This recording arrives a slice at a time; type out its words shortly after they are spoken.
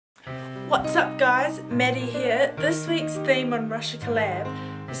What's up guys, Maddie here. This week's theme on Russia Collab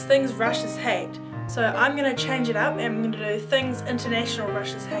is things Russians hate. So I'm going to change it up and I'm going to do things international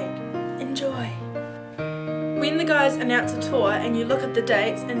Russians hate. Enjoy! When the guys announce a tour and you look at the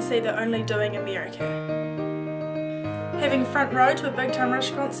dates and see they're only doing America. Having front row to a Big Time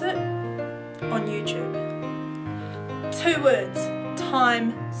Rush concert on YouTube. 2 words,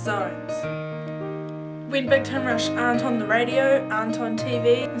 time zones. When Big Time Rush aren't on the radio, aren't on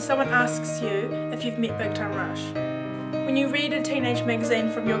TV, and someone asks you if you've met Big Time Rush. When you read a teenage magazine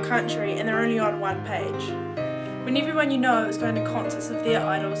from your country and they're only on one page. When everyone you know is going to concerts of their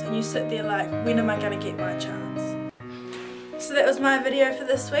idols and you sit there like, when am I going to get my chance? So that was my video for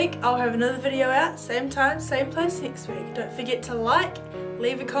this week. I'll have another video out, same time, same place next week. Don't forget to like,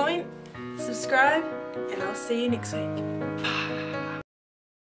 leave a comment, subscribe, and I'll see you next week. Bye.